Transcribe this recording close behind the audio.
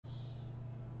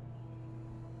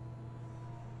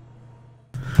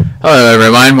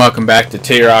everyone, welcome back to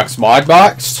TROCK'S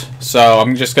ModBox. So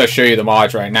I'm just going to show you the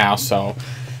mods right now,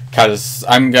 because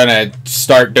I'm going to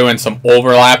start doing some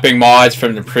overlapping mods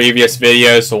from the previous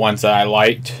videos, the ones that I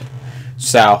liked.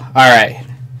 So, alright,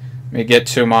 let me get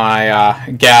to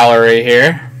my gallery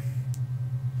here.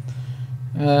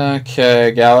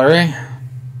 Okay, gallery.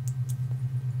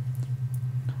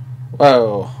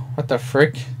 Whoa, what the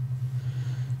frick?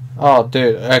 Oh,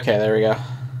 dude, okay, there we go.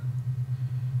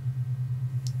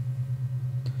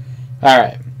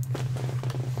 Alright.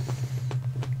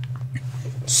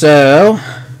 So,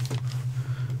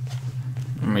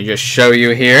 let me just show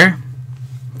you here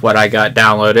what I got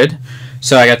downloaded.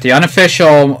 So I got the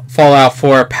unofficial Fallout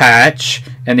 4 patch,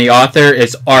 and the author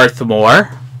is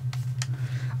Arthmoor.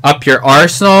 Up Your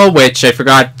Arsenal, which I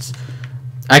forgot,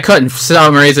 I couldn't for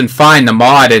some reason find the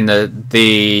mod in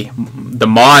the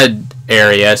mod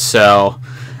area, so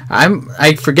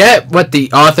I forget what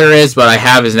the author is, but I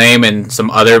have his name in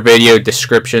some other video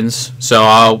descriptions, so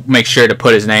I'll make sure to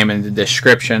put his name in the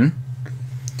description.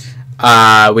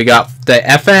 We got the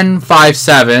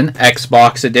FN57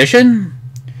 Xbox edition,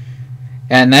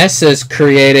 and this is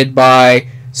created by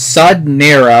Sud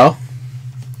Nero.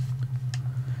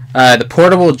 The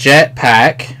portable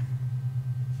Jetpack.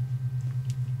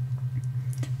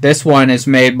 This one is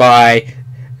made by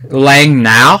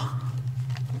Langnao.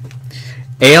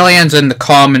 Aliens in the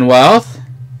Commonwealth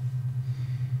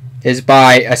is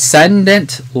by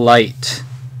AscendantLight.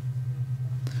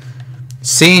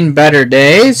 Seen Better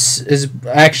Days is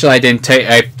actually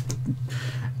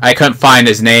I couldn't find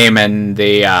his name in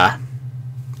the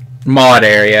mod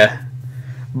area,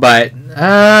 but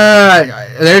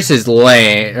there's his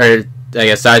lane, or I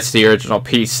guess that's the original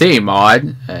PC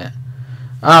mod.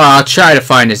 I'll try to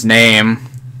find his name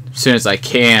as soon as I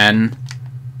can.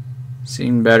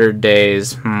 Seen Better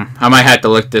Days. I might have to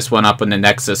look this one up on the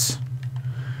Nexus.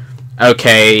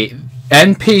 Okay,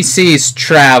 NPC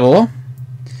Travel.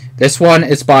 This one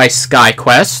is by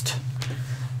SkyQuest.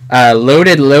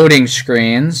 Loaded Loading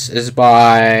Screens is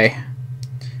by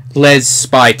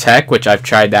Liz.szpytek, which I've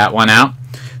tried that one out.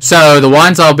 So the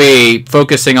ones I'll be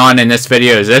focusing on in this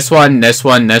video is this one, this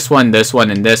one, this one, this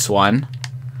one, and this one.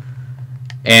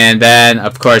 And then,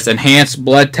 of course, Enhanced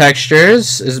Blood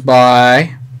Textures is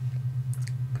by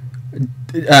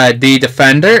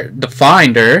dDefinder,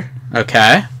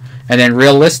 okay, and then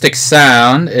Realistic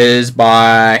Sound is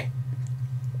by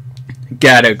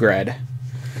gadogred.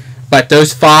 But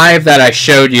those 5 that I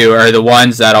showed you are the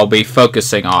ones that I'll be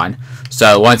focusing on.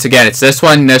 So once again, it's this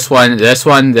one, this one, this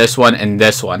one, this one, and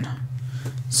this one.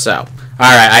 So,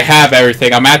 alright, I have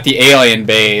everything. I'm at the alien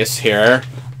base here.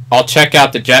 I'll check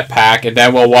out the jetpack, and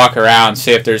then we'll walk around and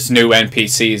see if there's new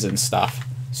NPCs and stuff.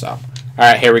 So,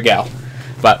 alright, here we go.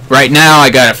 But right now, I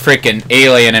got a freaking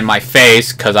alien in my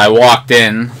face because I walked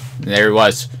in. And there he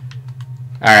was.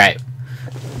 Alright.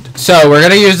 So, we're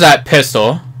going to use that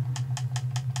pistol.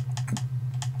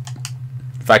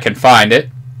 If I can find it.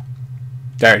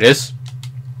 There it is.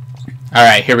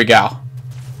 Alright, here we go.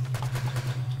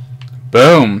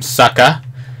 Boom, sucker.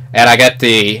 And I got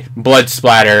the blood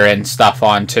splatter and stuff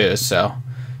on too, so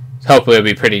hopefully it'll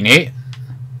be pretty neat.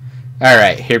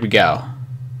 Alright, here we go.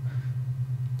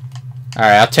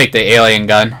 Alright, I'll take the alien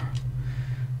gun.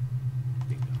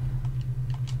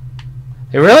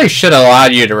 They really should allow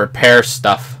you to repair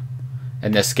stuff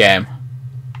in this game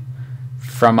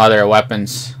from other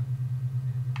weapons.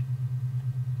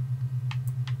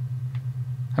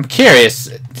 I'm curious,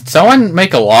 did someone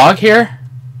make a log here?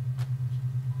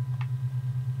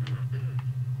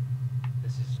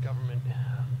 This is government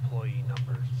employee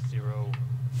number 011.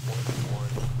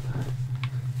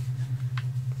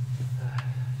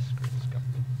 Screw this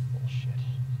government bullshit.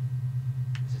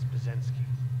 This is Bzensky.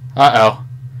 Uh-oh.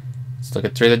 Let's look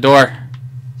it through the door.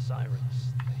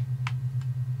 Sirens.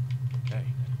 Okay.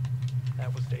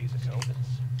 That was days ago.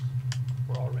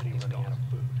 We're already running out of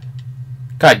food.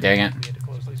 God dang it. We had to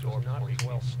close this door. Not be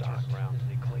well stocked around to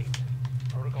be cleaned.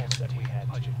 Protocol said we had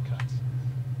budget cuts.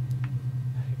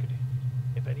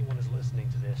 If anyone is listening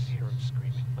to this, hear him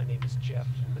screaming. My name is Jeff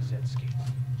Bzensky.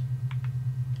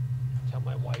 Tell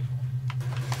my wife,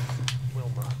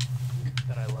 Wilma,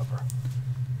 that I love her.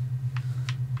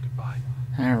 Goodbye.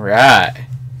 Alright.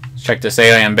 Let's check this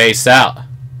alien base out.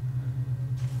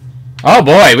 Oh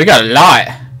boy, we got a lot.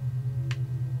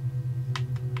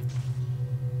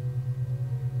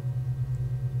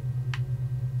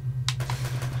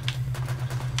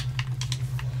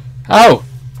 Oh!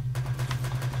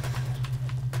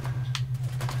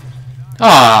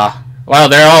 Ah, well,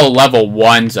 they're all level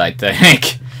 1s, I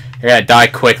think. You're gonna die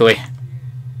quickly.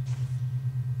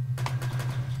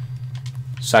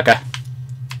 Sucker.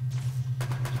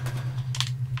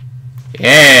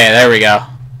 Yeah, there we go.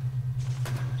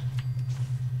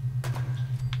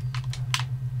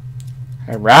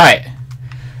 Alright.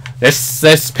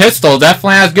 This pistol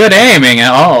definitely has good aiming.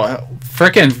 Oh, it's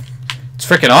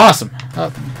freaking awesome.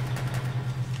 Oh.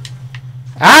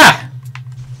 Ah!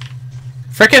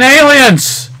 Freaking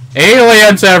aliens!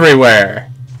 Aliens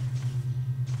everywhere.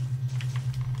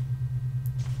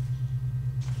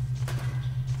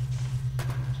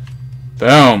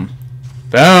 Boom.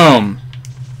 Boom.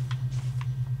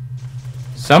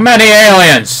 So many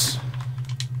aliens.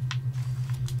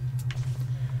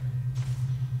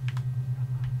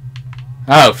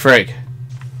 Oh, frig.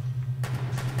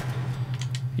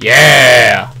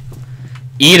 Yeah!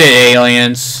 Eat it,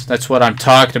 aliens. That's what I'm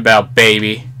talking about,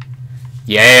 baby.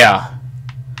 Yeah.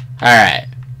 Alright.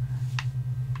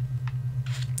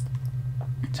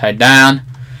 Let's head down.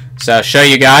 So I'll show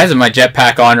you guys with my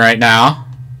jetpack on right now.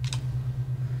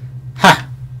 Ha!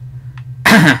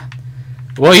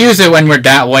 We'll use it when we're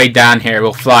way down here.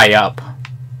 We'll fly up.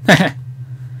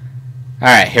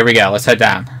 Alright, here we go. Let's head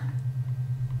down.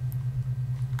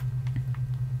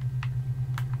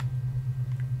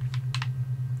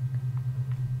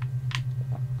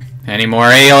 Any more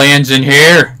aliens in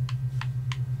here?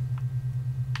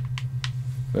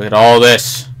 Look at all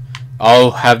this.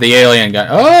 I'll have the alien gun.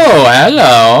 Oh,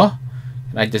 hello.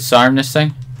 Can I disarm this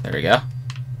thing? There we go.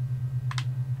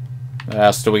 What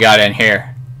else do we got in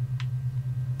here?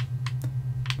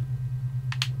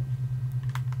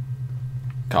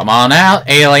 Come on out,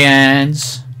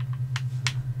 aliens.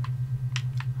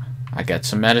 I got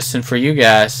some medicine for you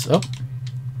guys. Oh.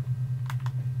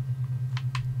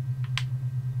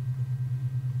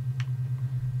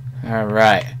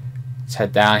 Alright. Let's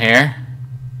head down here.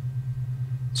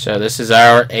 So this is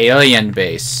our alien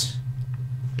base.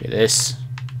 Look at this.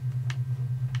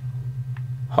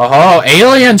 Ho ho,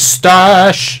 alien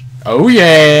stash! Oh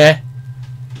yeah!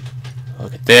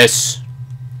 Look at this.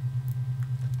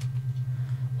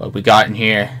 What we got in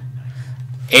here?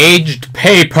 Aged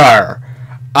paper!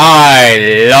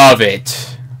 I love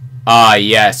it! Ah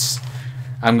yes.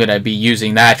 I'm gonna be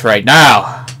using that right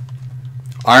now.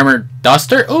 Armored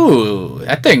duster? Ooh,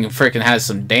 that thing freaking has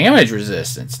some damage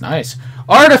resistance. Nice.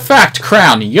 Artifact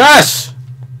crown. Yes!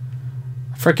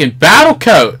 Freaking battle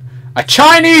coat. A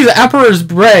Chinese emperor's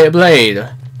blade.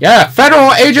 Yeah,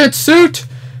 federal agent suit.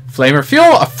 Flamer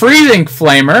fuel. A freezing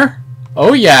flamer.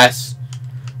 Oh, yes.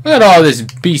 Look at all this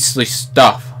beastly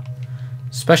stuff.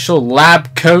 Special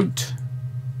lab coat.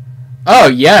 Oh,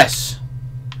 yes.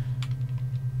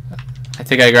 I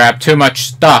think I grabbed too much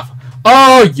stuff.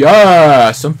 Oh,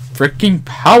 yeah. Some freaking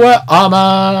power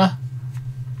armor.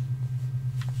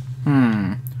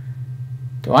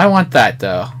 Do I want that,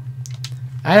 though?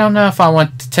 I don't know if I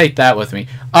want to take that with me.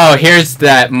 Oh, here's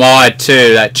that mod,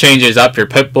 too, that changes up your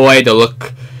Pipboy to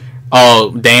look all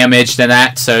damaged and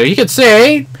that. So you can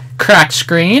see, cracked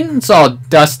screen. It's all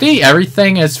dusty.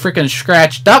 Everything is freaking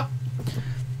scratched up.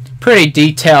 Pretty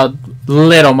detailed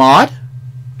little mod.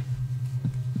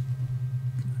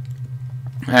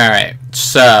 Alright,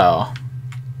 so.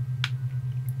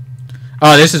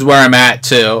 Oh, this is where I'm at,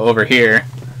 too, over here.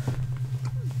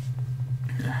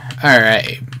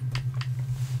 Alright.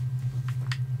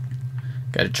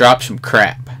 Gotta drop some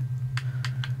crap.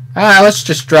 Let's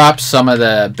just drop some of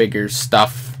the bigger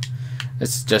stuff.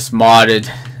 It's just modded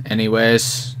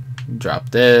anyways. Drop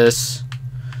this.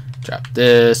 Drop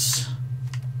this.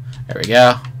 There we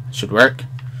go. Should work.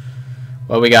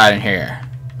 What we got in here?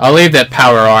 I'll leave that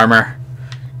power armor.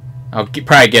 I'll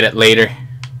probably get it later.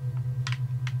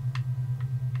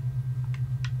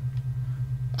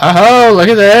 Oh, look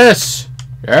at this.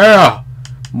 Yeah.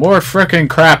 More frickin'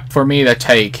 crap for me to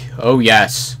take. Oh,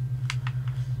 yes.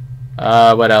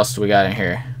 What else do we got in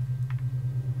here?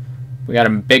 We got a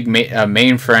big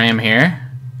mainframe here.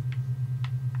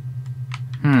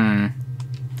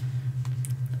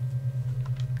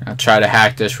 I'll try to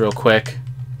hack this real quick.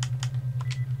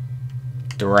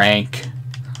 Drank.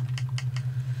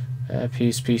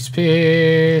 Peace.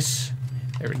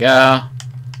 There we go.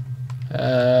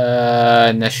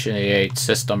 Initiate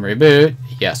system reboot.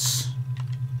 Yes.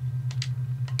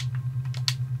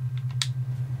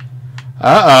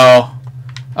 Uh-oh.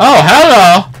 Oh,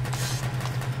 hello!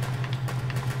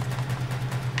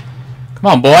 Come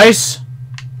on, boys.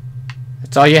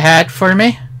 That's all you had for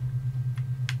me?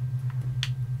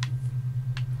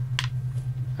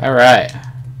 Alright.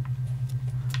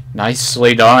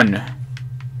 Nicely done.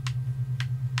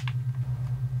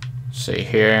 See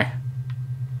here.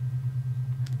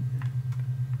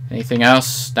 Anything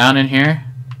else down in here?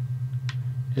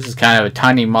 This is kind of a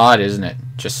tiny mod, isn't it?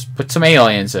 Just put some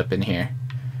aliens up in here.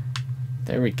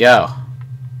 There we go.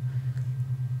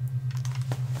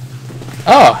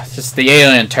 Oh, this is the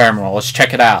alien terminal. Let's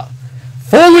check it out.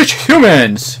 Foolish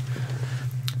humans!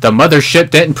 The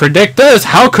mothership didn't predict this.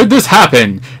 How could this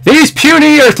happen? These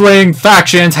puny Earthling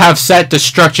factions have set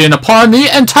destruction upon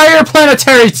the entire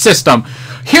planetary system.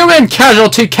 Human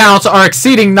casualty counts are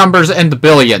exceeding numbers in the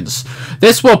billions.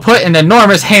 This will put an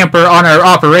enormous hamper on our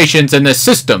operations in this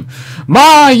system.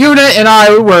 My unit and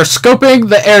I were scoping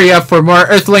the area for more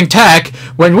Earthling tech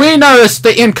when we noticed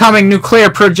the incoming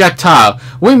nuclear projectile.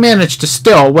 We managed to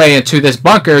steal away into this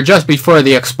bunker just before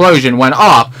the explosion went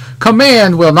off.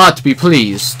 Command will not be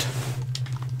pleased.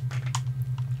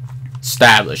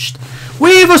 Established.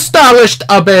 We've established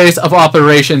a base of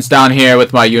operations down here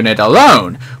with my unit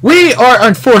alone. We are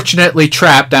unfortunately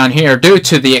trapped down here due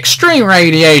to the extreme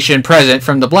radiation present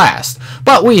from the blast,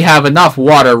 but we have enough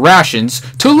water rations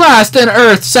to last an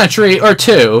Earth century or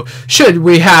two, should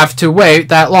we have to wait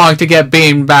that long to get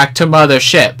beamed back to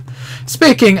Mothership.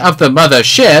 Speaking of the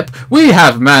mothership, we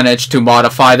have managed to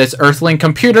modify this Earthling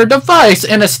computer device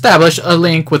and establish a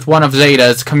link with one of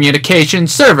Zeta's communication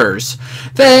servers.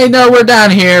 They know we're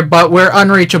down here, but we're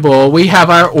unreachable. We have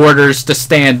our orders to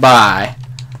stand by.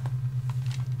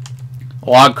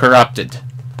 Log corrupted.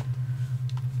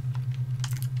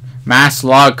 Mass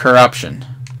log corruption.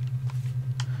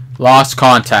 Lost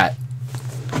contact.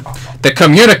 The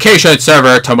communication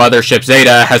server to Mothership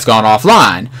Zeta has gone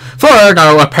offline, for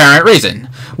no apparent reason.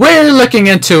 We're looking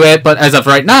into it, but as of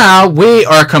right now, we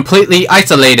are completely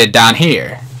isolated down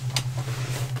here.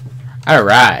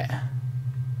 Alright.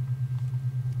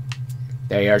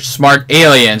 They are smart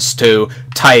aliens to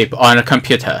type on a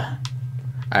computer.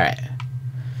 Alright.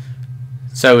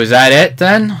 So is that it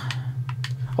then?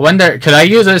 I wonder, could I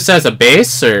use this as a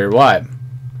base or what?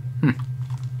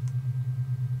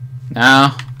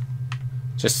 No.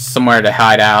 Just somewhere to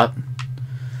hide out.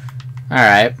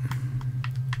 Alright.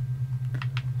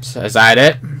 So is that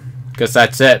it? Guess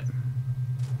that's it.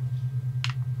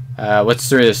 What's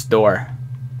through this door?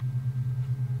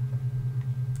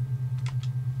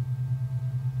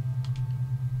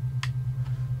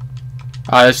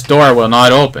 This door will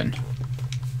not open.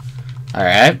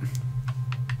 Alright.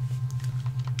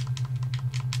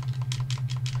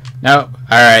 No.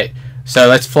 Alright. So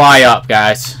let's fly up,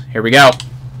 guys. Here we go.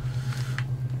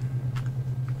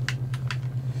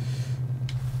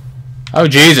 Oh,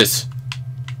 Jesus.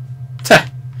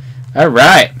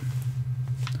 Alright.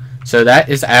 So that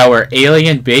is our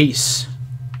alien base.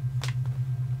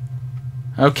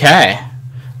 Okay.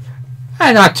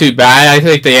 Not too bad. I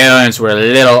think the aliens were a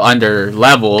little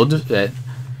under-leveled. But,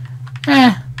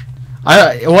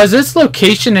 was this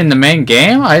location in the main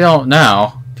game? I don't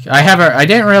know. I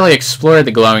didn't really explore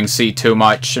the glowing sea too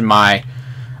much in my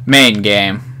main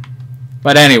game.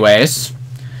 But anyways.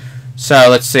 So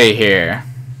let's see here.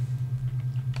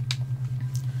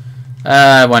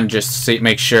 I want to just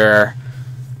make sure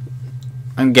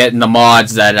I'm getting the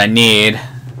mods that I need.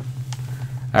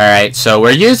 Alright, so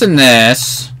we're using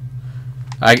this.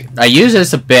 I use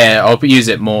this a bit. I'll use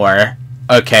it more.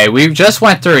 Okay, we just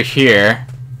went through here.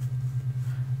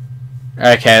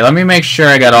 Okay, let me make sure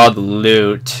I got all the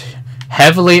loot.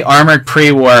 Heavily armored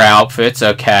pre-war outfits.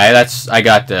 Okay, I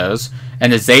got those.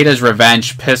 And the Zeta's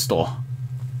Revenge pistol,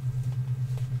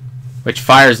 which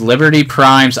fires Liberty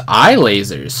Prime's eye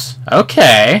lasers.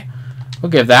 Okay.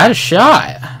 We'll give that a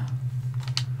shot.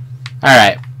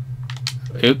 Alright.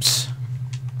 Oops.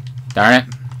 Darn it.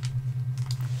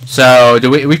 So,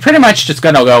 we pretty much just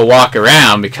gonna go walk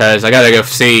around because I gotta go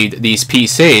see these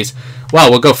PCs.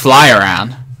 Well, we'll go fly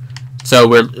around.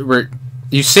 So,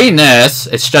 you've seen this.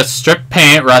 It's just stripped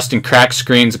paint, rust, and cracked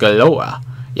screens galore.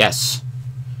 Yes.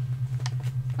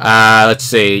 Let's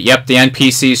see. Yep, the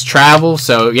NPC's Travel.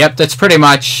 So, yep, that's pretty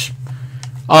much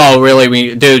all really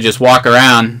we do. Just walk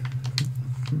around,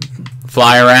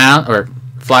 fly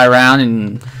around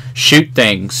and shoot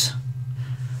things.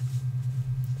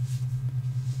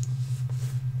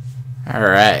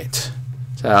 Alright.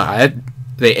 So,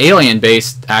 the alien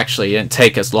base actually didn't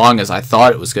take as long as I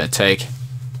thought it was going to take.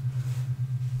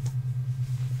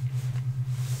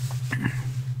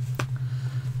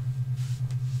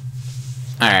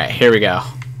 Alright, here we go.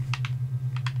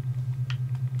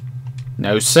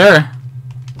 No, sir.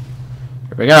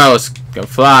 Here we go. Let's go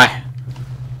fly.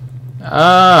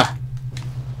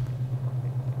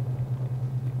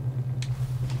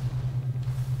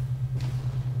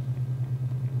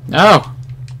 No.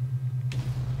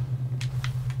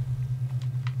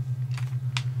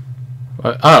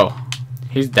 What? Oh,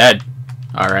 he's dead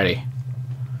already.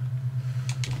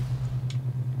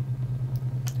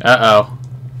 Uh-oh.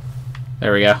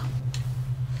 There we go.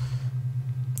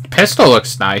 Pistol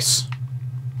looks nice.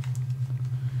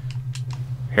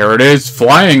 Here it is,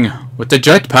 flying With the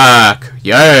jetpack.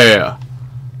 Yeah.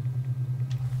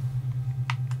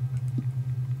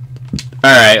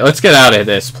 Alright, let's get out of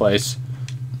this place.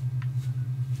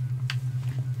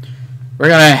 We're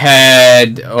gonna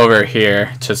head over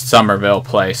here to Somerville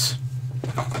Place.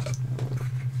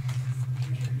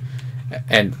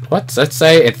 And what's that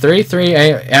say? In 33,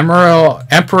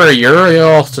 Emperor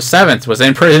Uriel VII was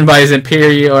imprisoned by his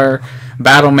imperial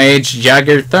battle mage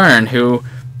Jagger Thurn, who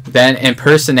then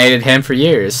impersonated him for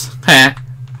years.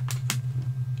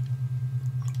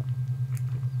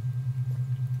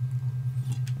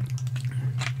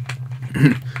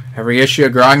 Every issue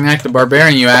of Grognak the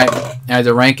Barbarian, you add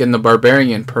a rank in the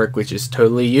Barbarian perk, which is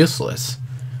totally useless.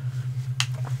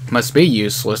 Must be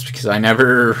useless because I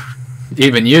never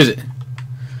even use it.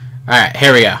 Alright,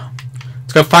 here we go.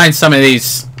 Let's go find some of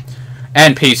these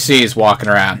NPCs walking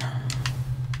around.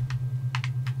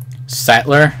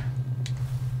 Settler.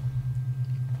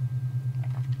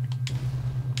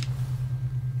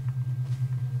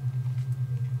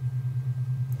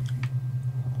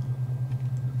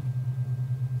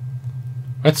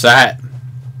 What's that?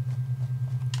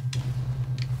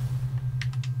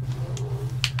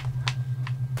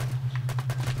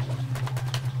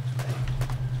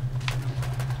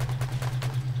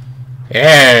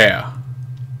 Yeah.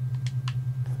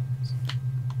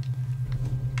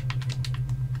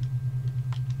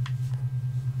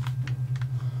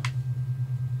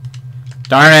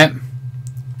 Darn it.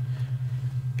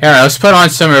 Here, let's put on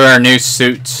some of our new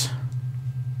suits.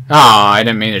 Oh, I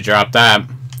didn't mean to drop that.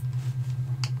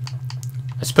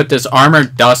 Let's put this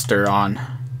armored duster on.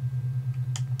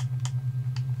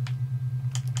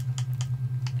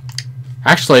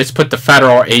 Actually, let's put the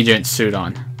federal agent suit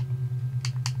on.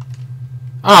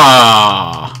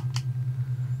 Ah,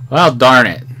 well, darn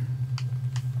it.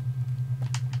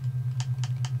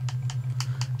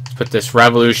 Let's put this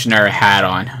revolutionary hat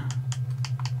on.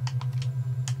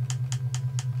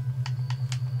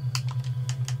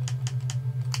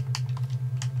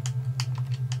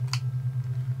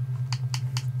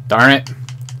 Darn it.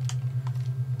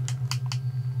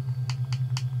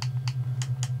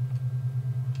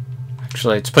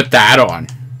 Actually, let's put that on.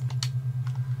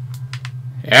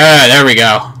 Yeah, there we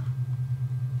go.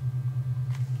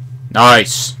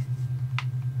 Nice.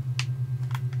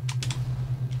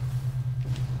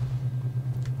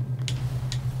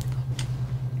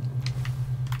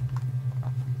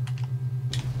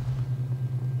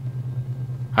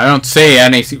 I don't see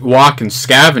any walking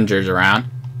scavengers around.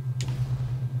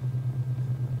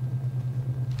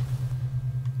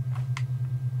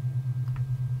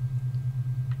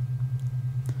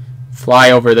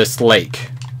 Fly over this lake.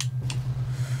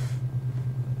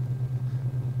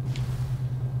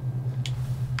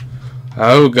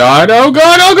 Oh god, oh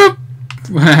god, oh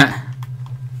god!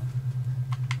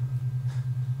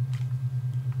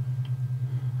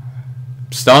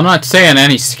 Still not seeing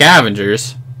any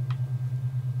scavengers.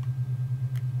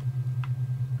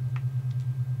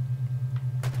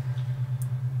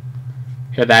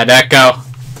 Hear that echo?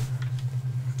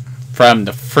 From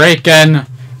the freaking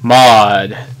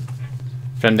mod.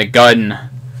 From the gun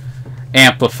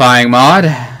amplifying mod.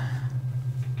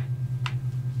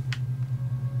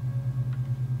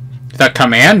 The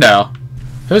commando?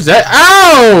 Who's that?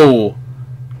 Ow!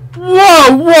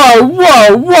 Whoa, whoa,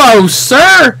 whoa, whoa,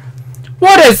 sir!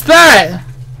 What is that?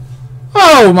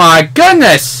 Oh my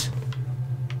goodness!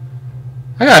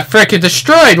 I got freaking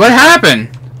destroyed. What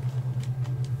happened?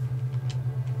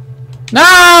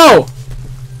 No!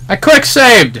 I quick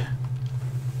saved.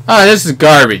 Oh, this is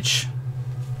garbage.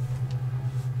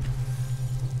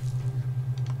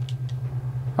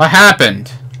 What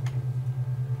happened?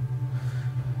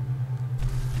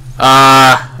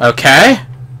 Okay.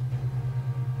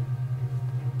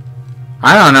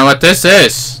 I don't know what this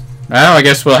is. Well, I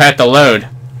guess we'll have to load.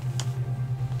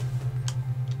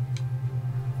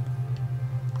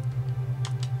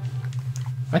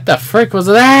 What the frick was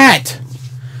that?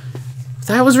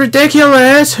 That was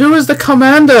ridiculous. Who was the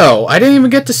commando? I didn't even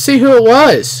get to see who it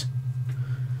was.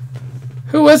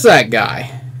 Who was that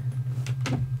guy?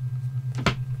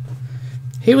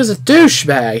 He was a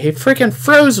douchebag. He freaking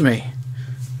froze me.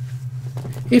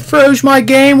 He froze my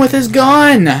game with his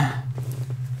gun.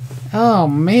 Oh,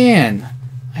 man.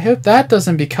 I hope that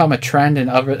doesn't become a trend in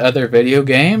other video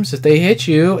games. If they hit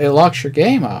you, it locks your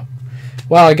game up.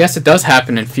 Well, I guess it does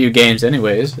happen in few games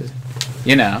anyways.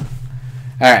 You know.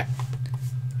 Alright.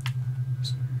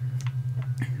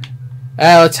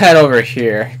 Let's head over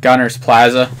here. Gunner's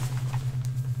Plaza.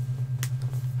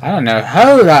 I don't know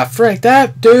how the frick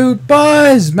that dude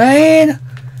buzzed, man.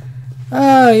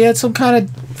 Oh, he had some kind of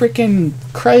freaking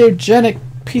cryogenic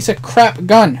piece of crap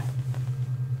gun.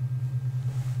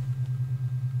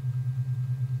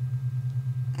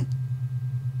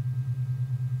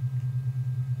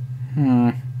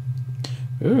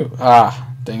 Ooh,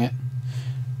 dang it.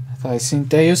 I thought I seen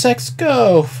Deus Ex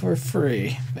Go for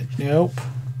free, but nope.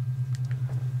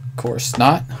 Of course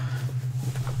not.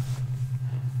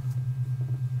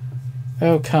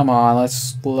 Oh, come on,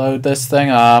 let's load this thing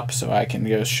up so I can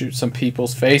go shoot some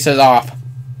people's faces off.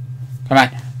 Come on.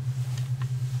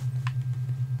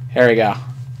 Here we go.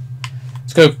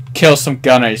 Let's go kill some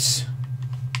gunners.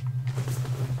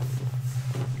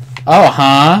 Oh,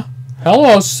 huh?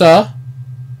 Hello, sir.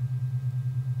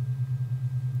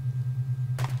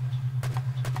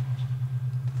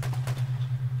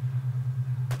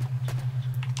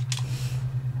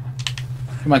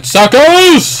 Come on,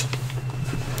 suckers!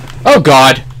 Oh,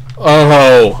 God.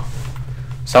 Oh.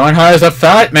 Someone has a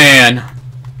fat man.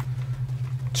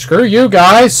 Screw you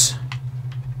guys.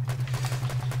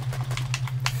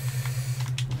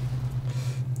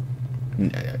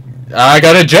 I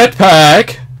got a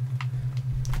jetpack.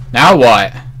 Now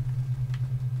what?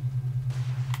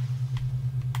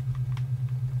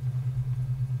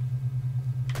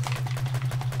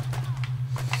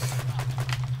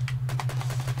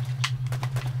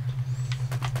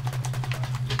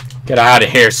 Get out of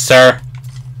here, sir.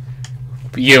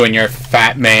 You and your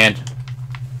fat man.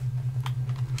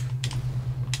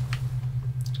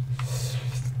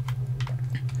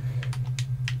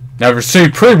 Never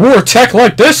seen pre-war tech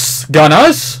like this,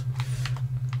 gunners.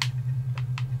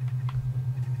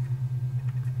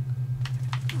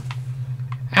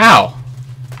 Ow.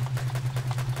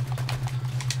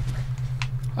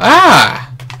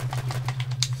 Ah.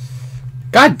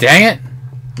 God dang it.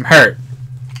 I'm hurt.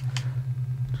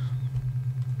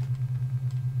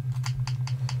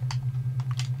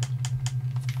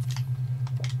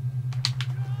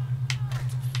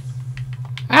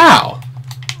 Ow.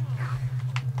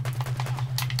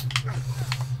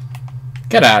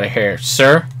 Get out of here,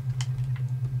 sir.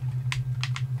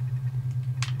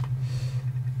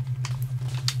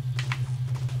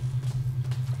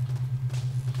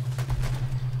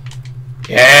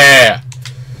 Yeah.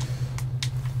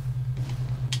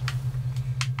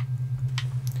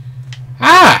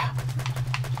 Ah.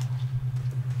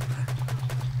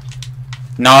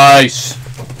 Nice.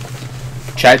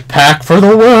 Jetpack for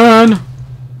the win.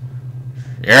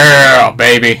 Yeah,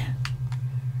 baby.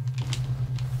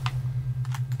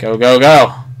 Go, go,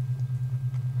 go.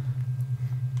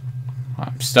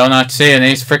 I'm still not seeing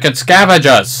these freaking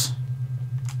scavengers.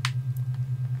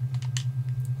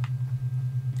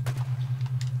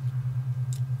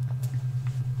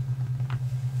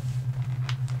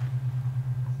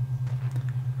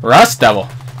 Rust Devil.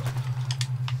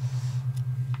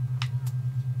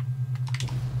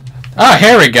 Oh,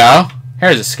 here we go.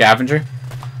 Here's a scavenger.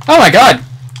 Oh my god.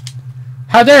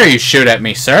 How dare you shoot at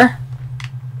me, sir?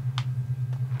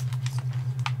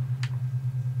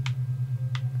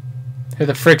 Who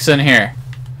the frick's in here?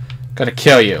 Gotta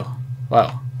kill you.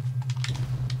 Whoa.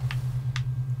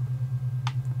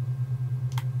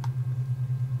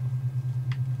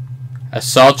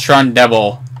 Assaultron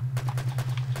Devil.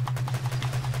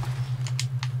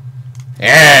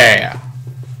 Yeah!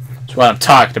 That's what I'm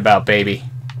talking about, baby.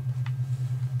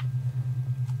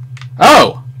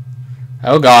 Oh!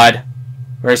 Oh god.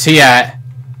 Where's he at?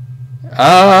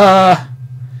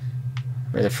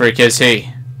 Where the freak is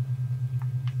he?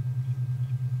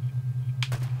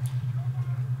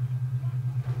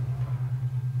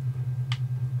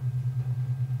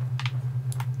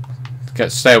 Gotta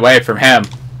stay away from him.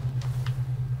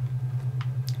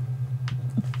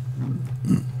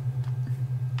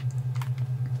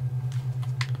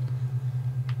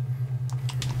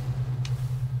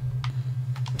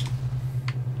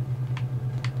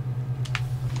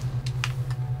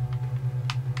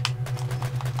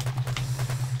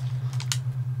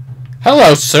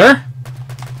 Hello, sir.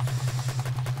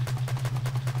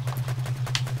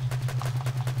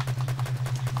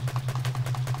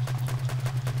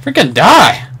 Freaking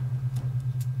die.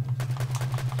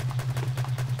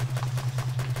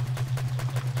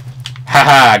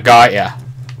 Haha, got ya.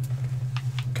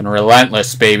 Fucking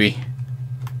relentless, baby.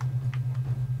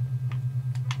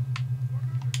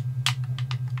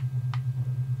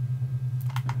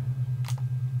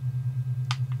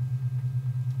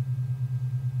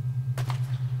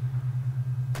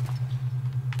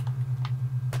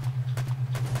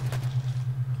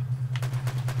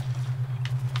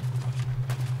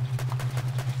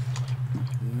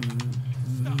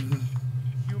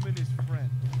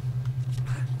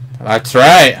 That's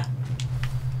right.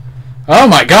 Oh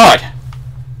my god.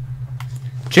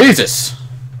 Jesus.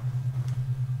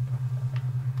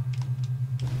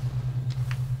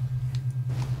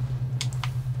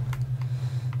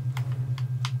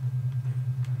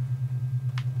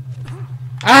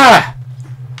 Ah!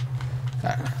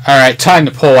 Alright, time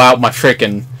to pull out my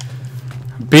freaking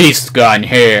beast gun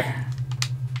here.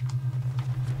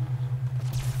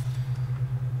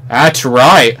 That's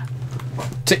right.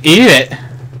 To eat it.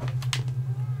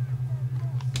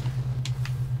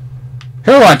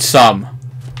 Who wants some?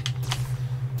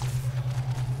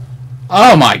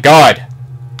 Oh my god.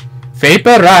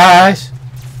 Vaporize.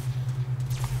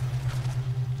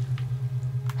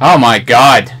 Oh my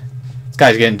god. This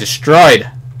guy's getting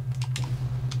destroyed.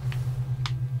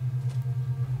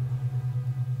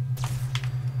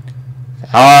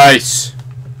 Nice.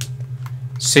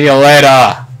 See you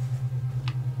later.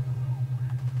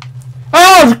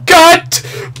 Oh god!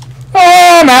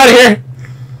 Oh, I'm out of here.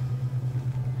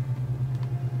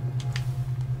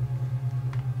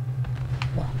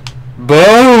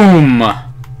 Boom!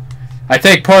 I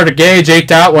think Porter Gage ate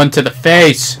that one to the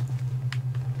face.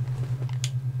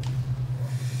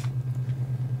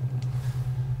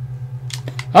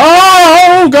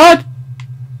 Oh god!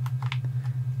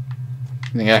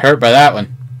 I think I got hurt by that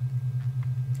one.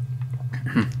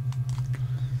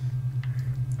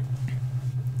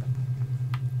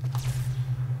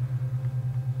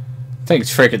 I think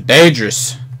it's freaking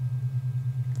dangerous.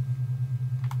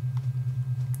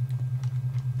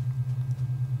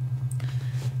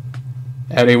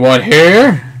 Anyone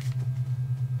here?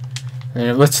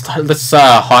 Let's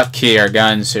hotkey our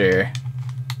guns here.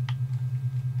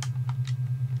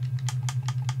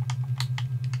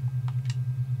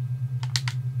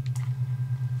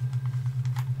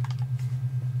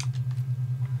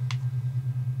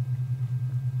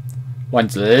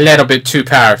 One's a little bit too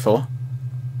powerful.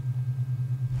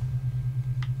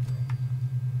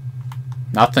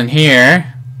 Nothing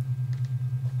here.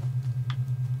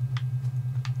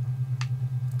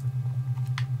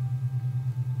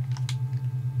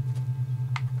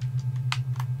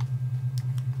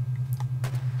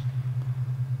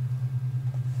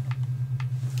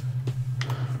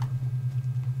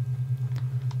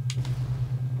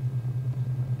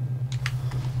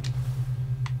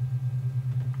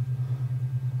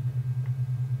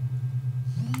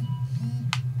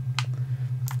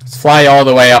 Let's fly all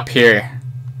the way up here.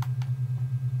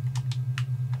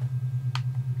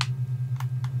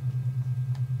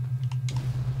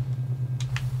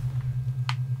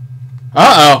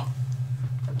 Uh-oh.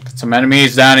 Got some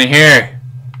enemies down in here.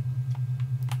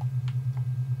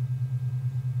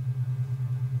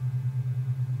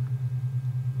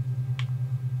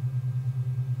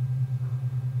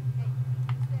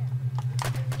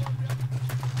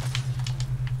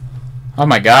 Oh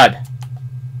my god.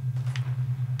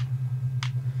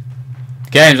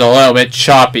 The game's a little bit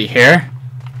choppy here.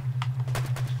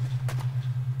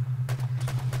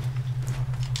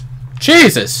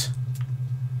 Jesus!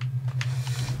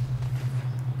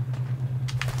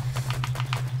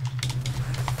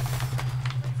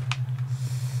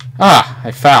 Ah,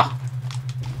 I fell.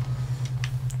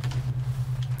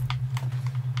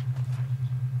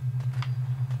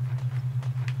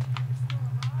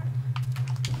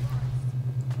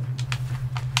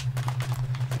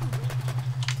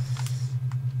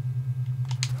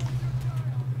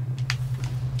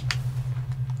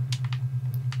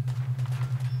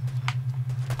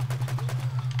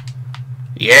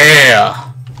 Yeah!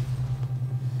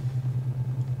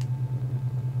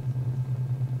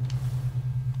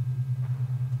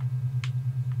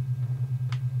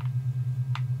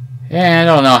 Yeah, I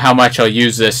don't know how much I'll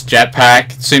use this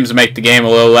jetpack. It seems to make the game a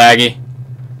little laggy.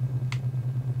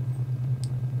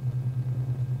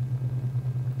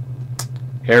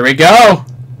 Here we go!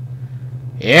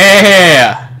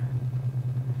 Yeah!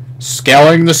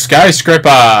 Scaling the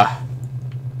skyscraper!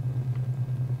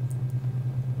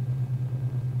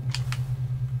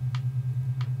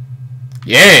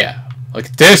 Yeah! Look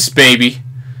at this, baby!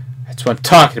 That's what I'm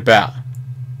talking about.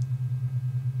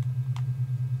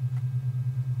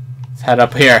 Let's head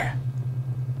up here.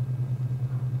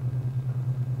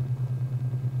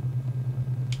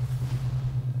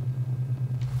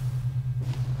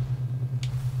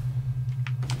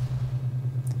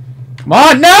 Come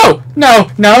on! No! No!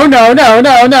 No! No! No!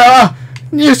 No! No!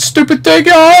 You stupid thing!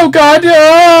 Oh God!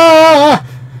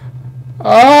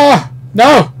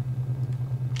 No!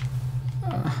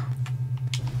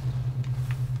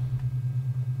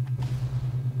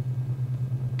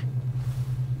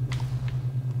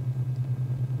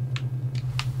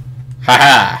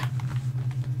 Haha!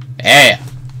 Yeah!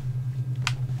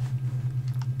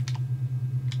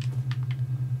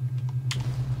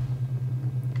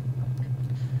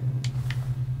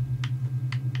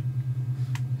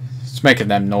 It's making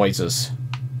them noises.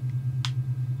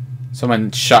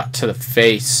 Someone shot to the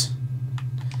face.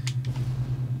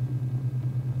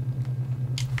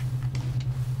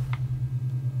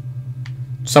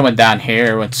 Someone down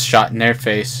here wants shot in their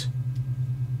face.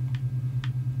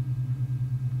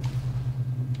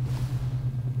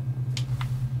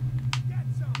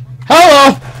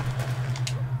 Hello!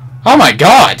 Oh my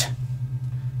god!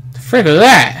 The frick is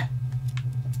that?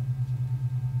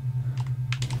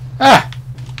 Ah!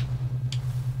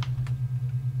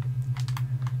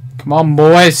 Come on,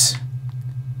 boys.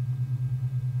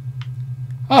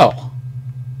 Oh.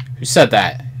 Who said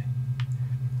that?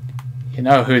 You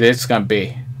know who this is gonna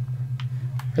be.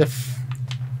 Where the f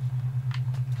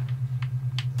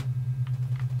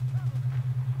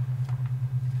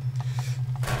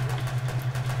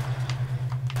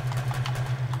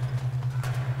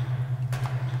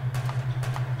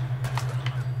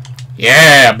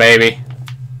Yeah, baby.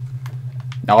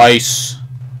 Nice.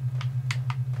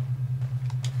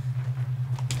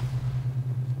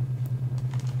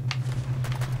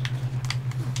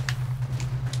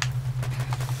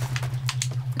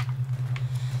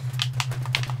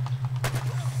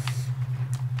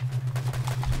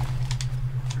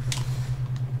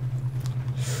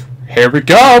 Here we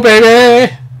go,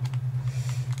 baby!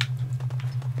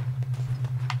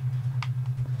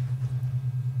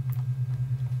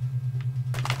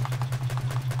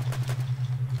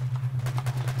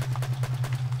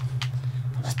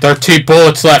 There are 2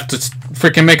 bullets left. Let's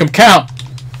freaking make them count.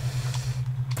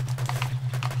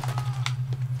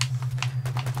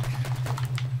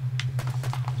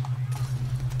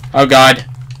 Oh god.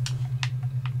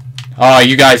 Oh,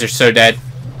 you guys are so dead.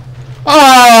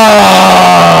 Oh!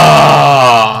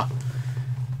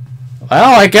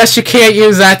 Well, I guess you can't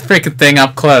use that freaking thing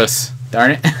up close.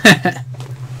 Darn it.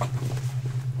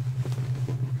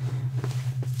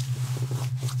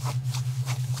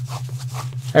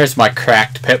 There's my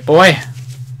cracked Pipboy.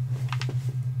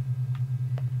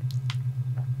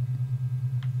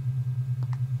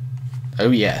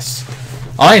 Oh yes.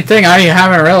 Only thing I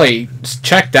haven't really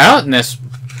checked out in this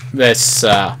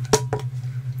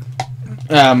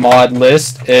mod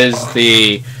list is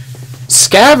the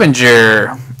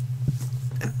scavenger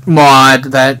mod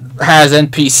that has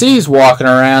NPCs walking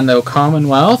around the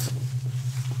Commonwealth.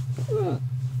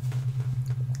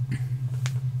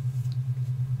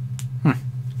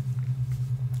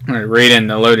 I'm gonna read in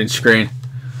the loading screen.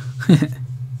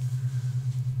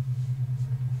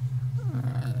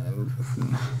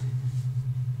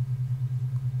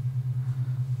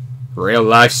 Real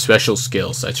life special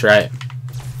skills, that's right.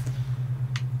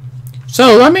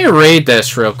 So let me read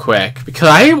this real quick because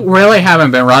I really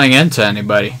haven't been running into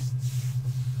anybody.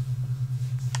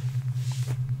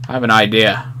 I have an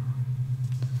idea.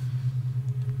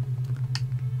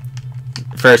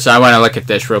 First, I want to look at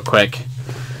this real quick.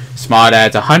 This mod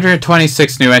adds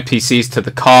 126 new NPCs to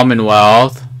the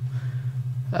Commonwealth.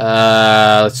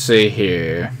 Let's see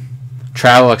here.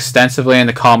 Travel extensively in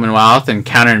the Commonwealth,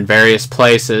 encounter in various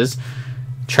places.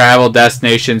 Travel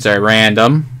destinations are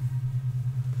random.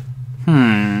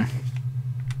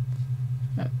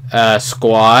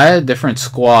 Squad, different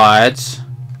squads.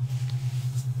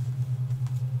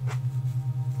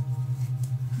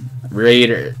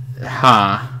 Reader,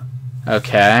 huh?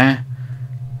 Okay.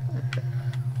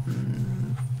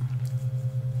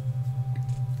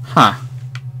 Huh.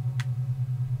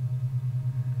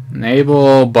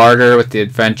 Enable barter with the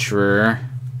adventurer.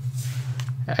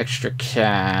 Extra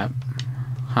cap.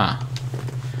 Huh.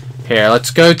 Here,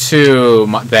 let's go to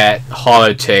that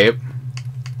holotape.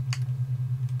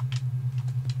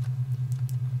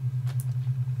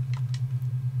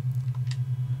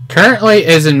 Currently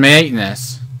is in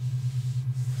maintenance.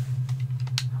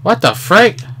 What the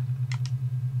frick?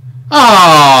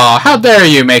 Oh, how dare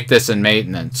you make this in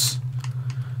maintenance?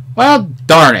 Well,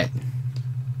 darn it.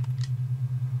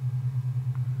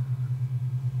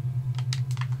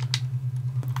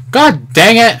 God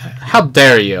dang it! How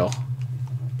dare you?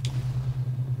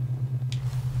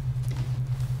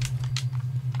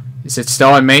 Is it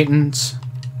still in maintenance?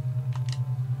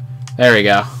 There we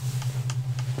go.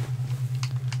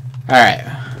 Alright.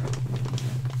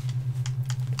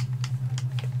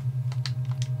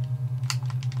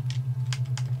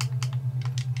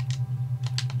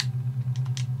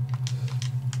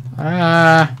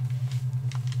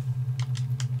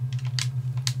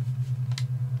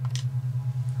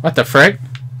 What the frick?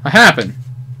 What happened?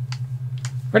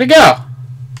 Where'd it go?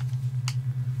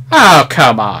 Oh,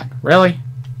 come on. Really?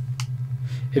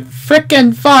 It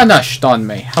frickin' vanished on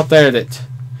me. How dare it?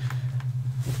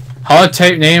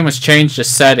 Holotape name was changed to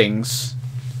settings.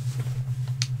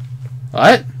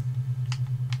 What?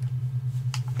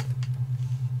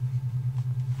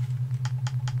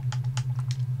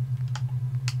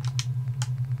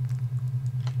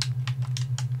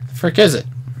 The frick is it?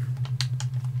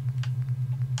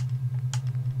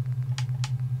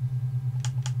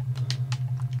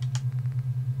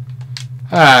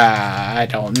 I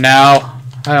don't know.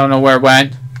 I don't know where it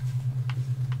went.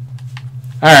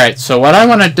 Alright, so what I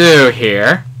want to do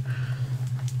here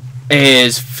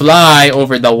is fly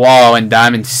over the wall in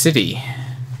Diamond City.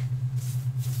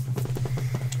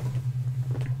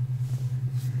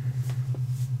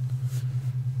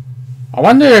 I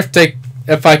wonder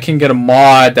if I can get a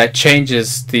mod that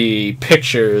changes the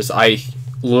pictures I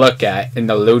look at in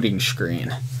the loading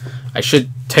screen. I should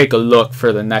take a look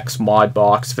for the next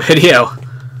ModBox video.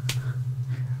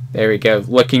 There we go,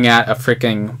 looking at a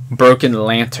freaking broken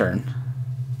lantern.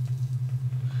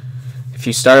 If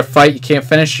you start a fight you can't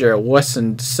finish, you're a wuss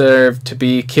and deserve to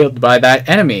be killed by that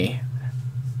enemy.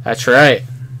 That's right.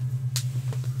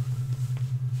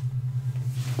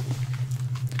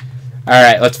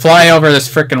 Alright, let's fly over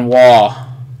this freaking wall.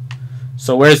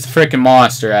 So where's the freaking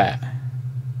monster at?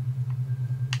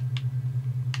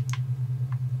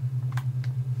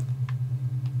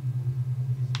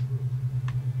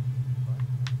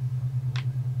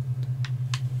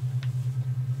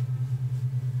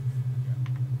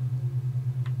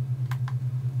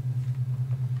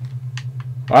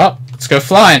 Well, let's go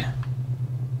flying.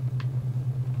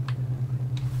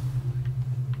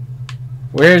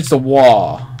 Where's the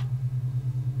wall?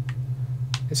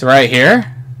 It's right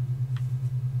here?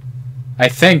 I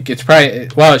think it's probably...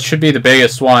 Well, it should be the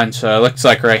biggest one, so it looks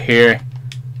like right here.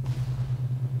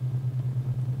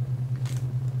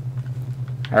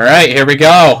 Alright, here we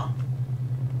go.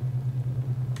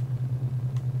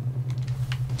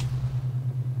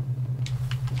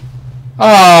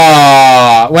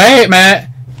 Oh, wait a minute.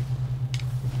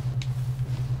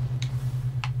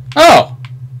 Oh!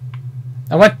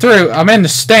 I went through. I'm in the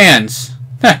stands.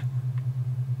 Huh.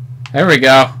 There we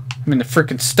go. I'm in the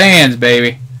freaking stands,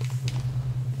 baby.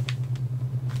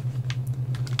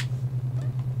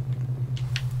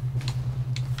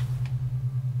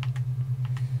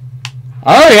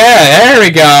 Oh yeah, there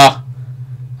we go.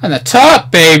 On the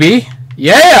top, baby.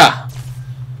 Yeah!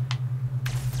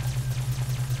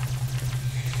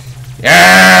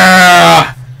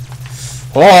 Yeah!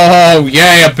 Oh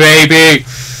yeah, baby!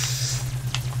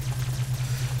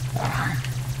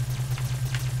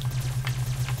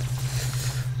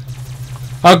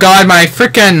 Oh god, my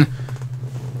freaking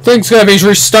thing's gonna be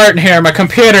restarting here, my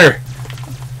computer.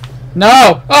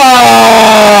 No! Oh!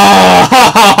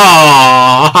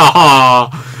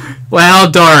 Well,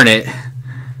 darn it.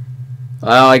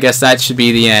 Well, I guess that should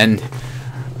be the end.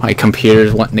 My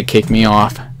computer's wanting to kick me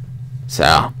off.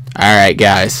 So, alright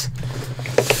guys.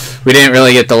 We didn't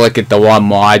really get to look at the one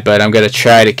mod, but I'm gonna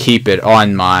try to keep it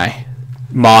on my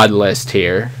mod list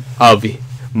here of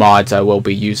mods I will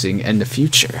be using in the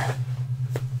future.